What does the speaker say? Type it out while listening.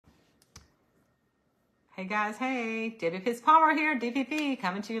Hey guys, hey, Debbie Pitts Palmer here, DPP,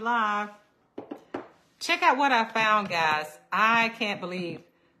 coming to you live. Check out what I found, guys. I can't believe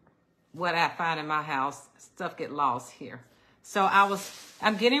what I find in my house. Stuff get lost here. So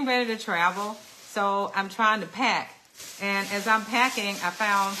I'm getting ready to travel, so I'm trying to pack. And as I'm packing, I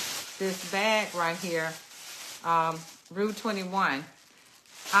found this bag right here, Route 21.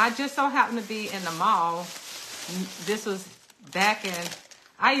 I just so happened to be in the mall. This was back in,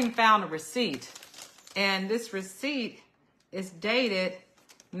 I even found a receipt. And this receipt is dated,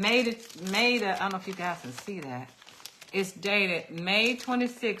 I don't know if you guys can see that. It's dated May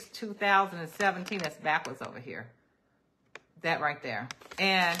 26, 2017. That's backwards over here. That right there.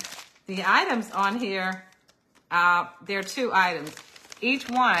 And the items on here, there are 2 items. Each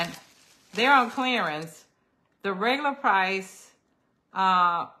one, they're on clearance. The regular price,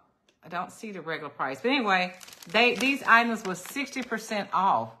 I don't see the regular price. But anyway, these items were 60%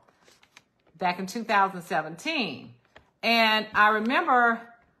 off back in 2017. And I remember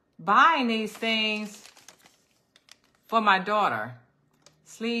buying these things for my daughter.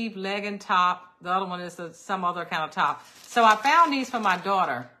 Sleeve, legging, top. The other one is some other kind of top. So I found these for my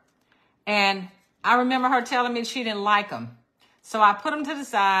daughter. And I remember her telling me she didn't like them. So I put them to the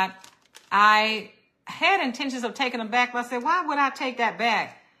side. I had intentions of taking them back, but I said, why would I take that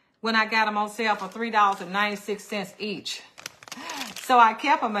back when I got them on sale for $3.96 each? So I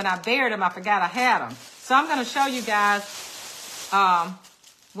kept them and I buried them. I forgot I had them. So I'm going to show you guys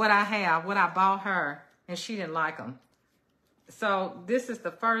what I have, what I bought her, and she didn't like them. So this is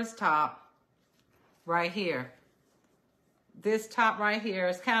the first top right here. This top right here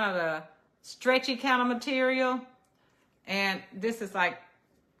is kind of the stretchy kind of material. And this is like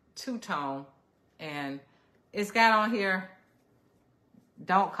two-tone. And it's got on here,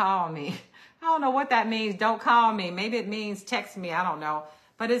 don't call me. I don't know what that means, don't call me. Maybe it means text me, I don't know.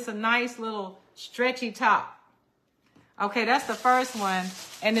 But it's a nice little stretchy top. Okay, that's the first one.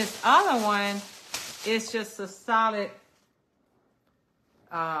 And this other one is just a solid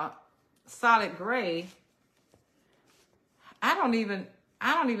gray. I don't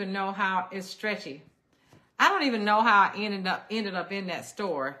even know how it's stretchy. I don't even know how I ended up in that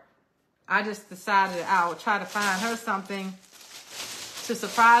store. I just decided I would try to find her something to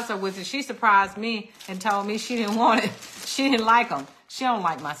surprise her with it. She surprised me and told me she didn't want it. She didn't like them. She don't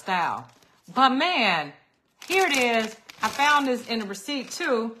like my style. But man, here it is. I found this in the receipt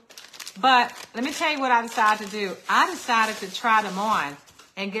too. But let me tell you what I decided to do. I decided to try them on,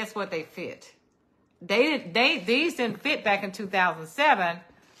 and guess what? They fit. These didn't fit back in 2007,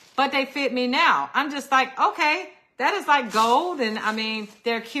 but they fit me now. I'm just like, okay, that is like gold, and I mean,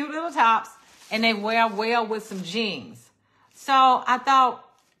 they're cute little tops, and they wear well with some jeans. So I thought,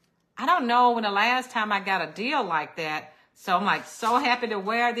 I don't know when the last time I got a deal like that. So I'm like so happy to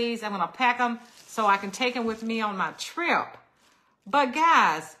wear these. I'm going to pack them so I can take them with me on my trip. But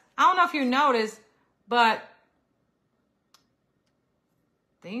guys, I don't know if you noticed, but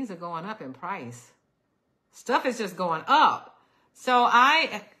things are going up in price. Stuff is just going up. So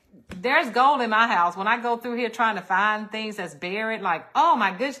there's gold in my house. When I go through here trying to find things that's buried, like, oh my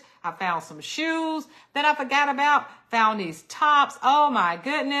goodness, I found some shoes that I forgot about, found these tops. Oh my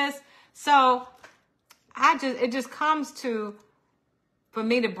goodness. So it just comes for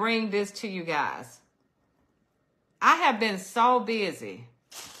me to bring this to you guys. I have been so busy,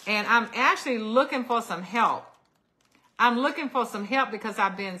 and I'm actually looking for some help. I'm looking for some help because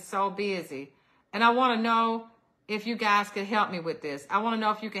I've been so busy, and I want to know if you guys could help me with this. I want to know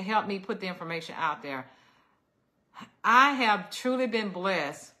if you can help me put the information out there. I have truly been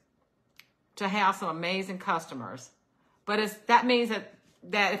blessed to have some amazing customers. But that means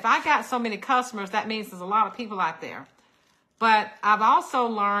that if I got so many customers, that means there's a lot of people out there. But I've also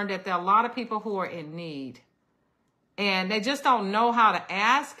learned that there are a lot of people who are in need. And they just don't know how to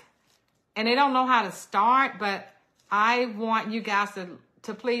ask. And they don't know how to start. But I want you guys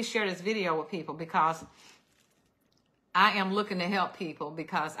to please share this video with people, because I am looking to help people,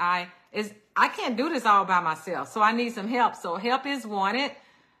 because I can't do this all by myself. So I need some help. So help is wanted.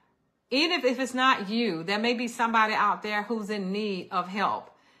 Even if it's not you, there may be somebody out there who's in need of help,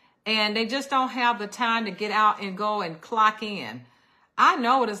 and they just don't have the time to get out and go and clock in. I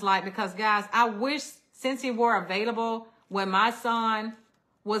know what it's like, because guys, I wish Scentsy were available when my son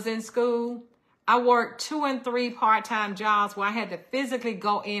was in school. I worked 2 and 3 part-time jobs where I had to physically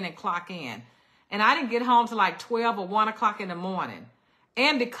go in and clock in. And I didn't get home till like 12 or 1 o'clock in the morning.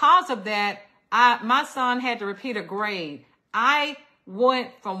 And because of that, my son had to repeat a grade. I went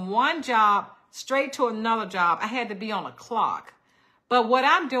from one job straight to another job. I had to be on a clock. But what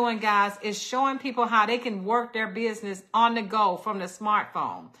I'm doing, guys, is showing people how they can work their business on the go from the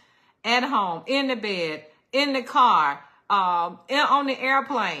smartphone, at home, in the bed, in the car, on the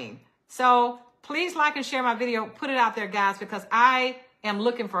airplane. So please like and share my video. Put it out there, guys, because I am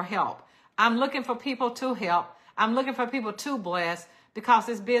looking for help. I'm looking for people to help. I'm looking for people to bless because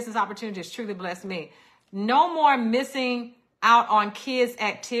this business opportunity has truly blessed me. No more missing out on kids'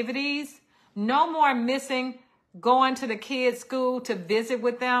 activities. No more missing going to the kids' school to visit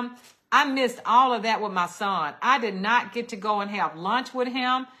with them. I missed all of that with my son. I did not get to go and have lunch with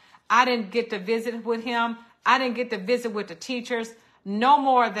him. I didn't get to visit with him. I didn't get to visit with the teachers. No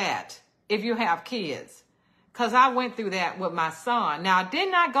more of that if you have kids. Because I went through that with my son. Now, I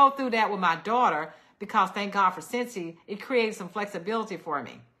did not go through that with my daughter because thank God for Scentsy, it created some flexibility for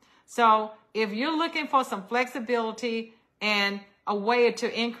me. So if you're looking for some flexibility and a way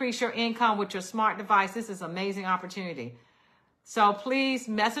to increase your income with your smart device, this is an amazing opportunity. So please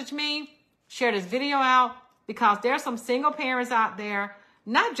message me, share this video out, because there's some single parents out there,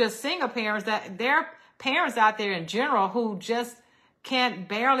 not just single parents, that there are parents out there in general who just can't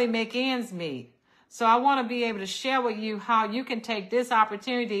barely make ends meet. So I want to be able to share with you how you can take this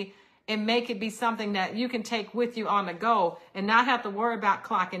opportunity and make it be something that you can take with you on the go and not have to worry about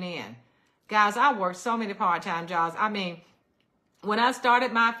clocking in. Guys, I worked so many part-time jobs. I mean, when I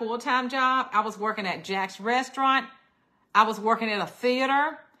started my full-time job, I was working at Jack's Restaurant. I was working at a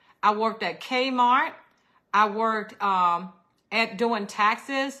theater. I worked at Kmart. I worked at doing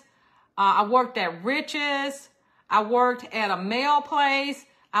taxes. I worked at Riches. I worked at a mail place.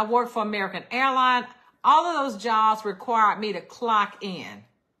 I worked for American Airlines. All of those jobs required me to clock in.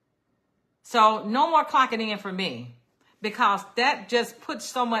 So no more clocking in for me, because that just puts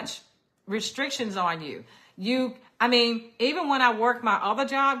so much restrictions on you. I mean, even when I worked my other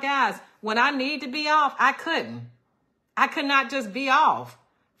job, guys, when I need to be off, I couldn't. I could not just be off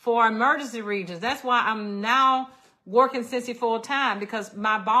for emergency reasons. That's why I'm now working Scentsy full time, because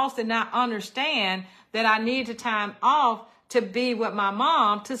my boss did not understand that I needed time off to be with my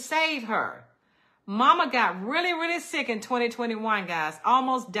mom to save her. Mama got really, really sick in 2021, guys,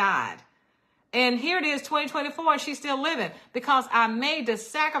 almost died. And here it is, 2024, and she's still living because I made the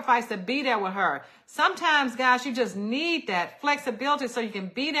sacrifice to be there with her. Sometimes, guys, you just need that flexibility so you can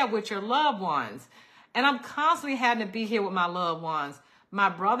be there with your loved ones. And I'm constantly having to be here with my loved ones. My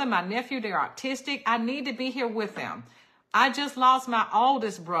brother, my nephew, they're autistic. I need to be here with them. I just lost my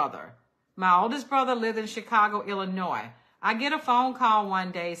oldest brother. My oldest brother lived in Chicago, Illinois. I get a phone call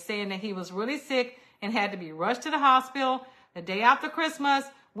one day saying that he was really sick and had to be rushed to the hospital. The day after Christmas,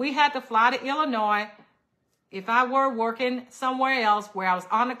 we had to fly to Illinois. If I were working somewhere else where I was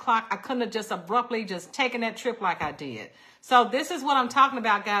on the clock, I couldn't have just abruptly just taken that trip like I did. So this is what I'm talking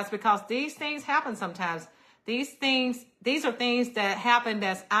about, guys, because these things happen sometimes. These are things that happen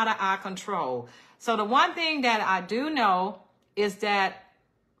that's out of our control. So the one thing that I do know is that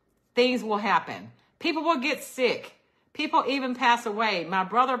things will happen. People will get sick. People even pass away. My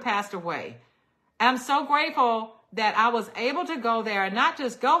brother passed away. I'm so grateful that I was able to go there, and not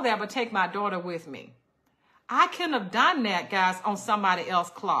just go there, but take my daughter with me. I couldn't have done that, guys, on somebody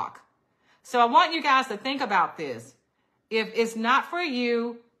else's clock. So I want you guys to think about this. If it's not for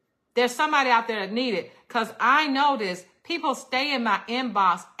you, there's somebody out there that need it, because I notice people stay in my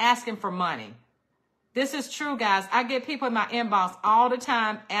inbox asking for money. This is true, guys. I get people in my inbox all the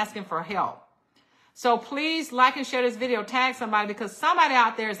time asking for help. So please like and share this video, tag somebody, because somebody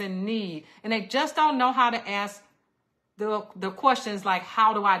out there is in need and they just don't know how to ask the questions like,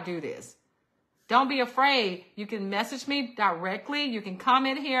 how do I do this? Don't be afraid. You can message me directly. You can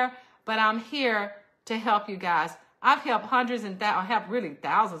comment here, but I'm here to help you guys. I've helped hundreds and I have really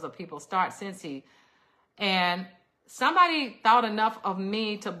thousands of people start Scentsy, and somebody thought enough of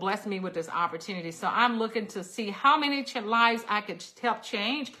me to bless me with this opportunity. So I'm looking to see how many lives I could help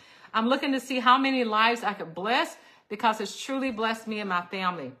change. I'm looking to see how many lives I could bless, because it's truly blessed me and my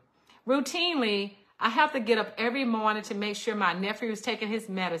family. Routinely, I have to get up every morning to make sure my nephew is taking his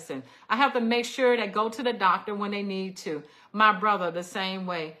medicine. I have to make sure they go to the doctor when they need to. My brother, the same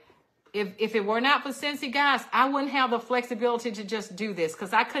way. If it were not for Scentsy, guys, I wouldn't have the flexibility to just do this,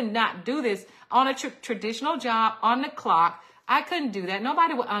 because I could not do this on a traditional job on the clock. I couldn't do that.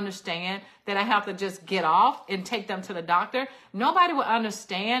 Nobody would understand that I have to just get off and take them to the doctor. Nobody would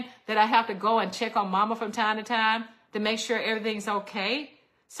understand that I have to go and check on mama from time to time to make sure everything's okay.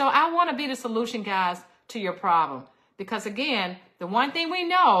 So I want to be the solution, guys, to your problem. Because again, the one thing we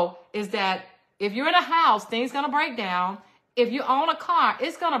know is that if you're in a house, things going to break down. If you own a car,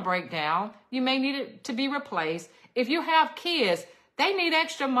 it's going to break down. You may need it to be replaced. If you have kids, they need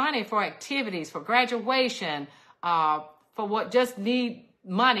extra money for activities, for graduation, for what just need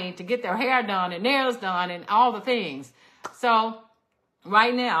money to get their hair done and nails done and all the things. So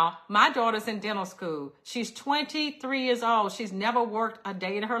Right now, my daughter's in dental school. She's 23 years old. She's never worked a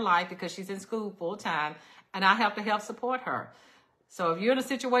day in her life because she's in school full time, and I have to help support her. So if you're in a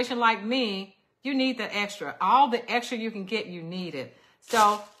situation like me, you need the extra. All the extra you can get, you need it.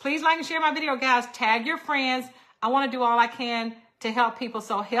 So please like and share my video, guys. Tag your friends. I want to do all I can to help people.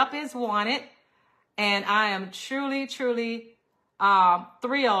 So help is wanted. And I am truly, truly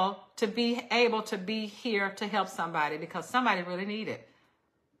thrilled to be able to be here to help somebody because somebody really needs it.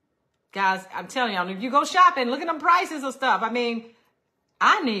 Guys, I'm telling you, if you go shopping, look at them prices of stuff. I mean,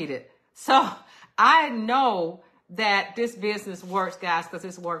 I need it. So I know that this business works, guys, because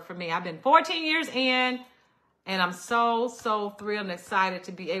it's worked for me. I've been 14 years in, and I'm so, so thrilled and excited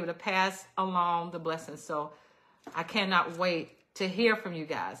to be able to pass along the blessings. So I cannot wait to hear from you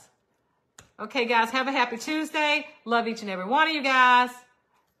guys. Okay, guys, have a happy Tuesday. Love each and every one of you guys.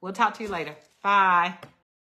 We'll talk to you later. Bye.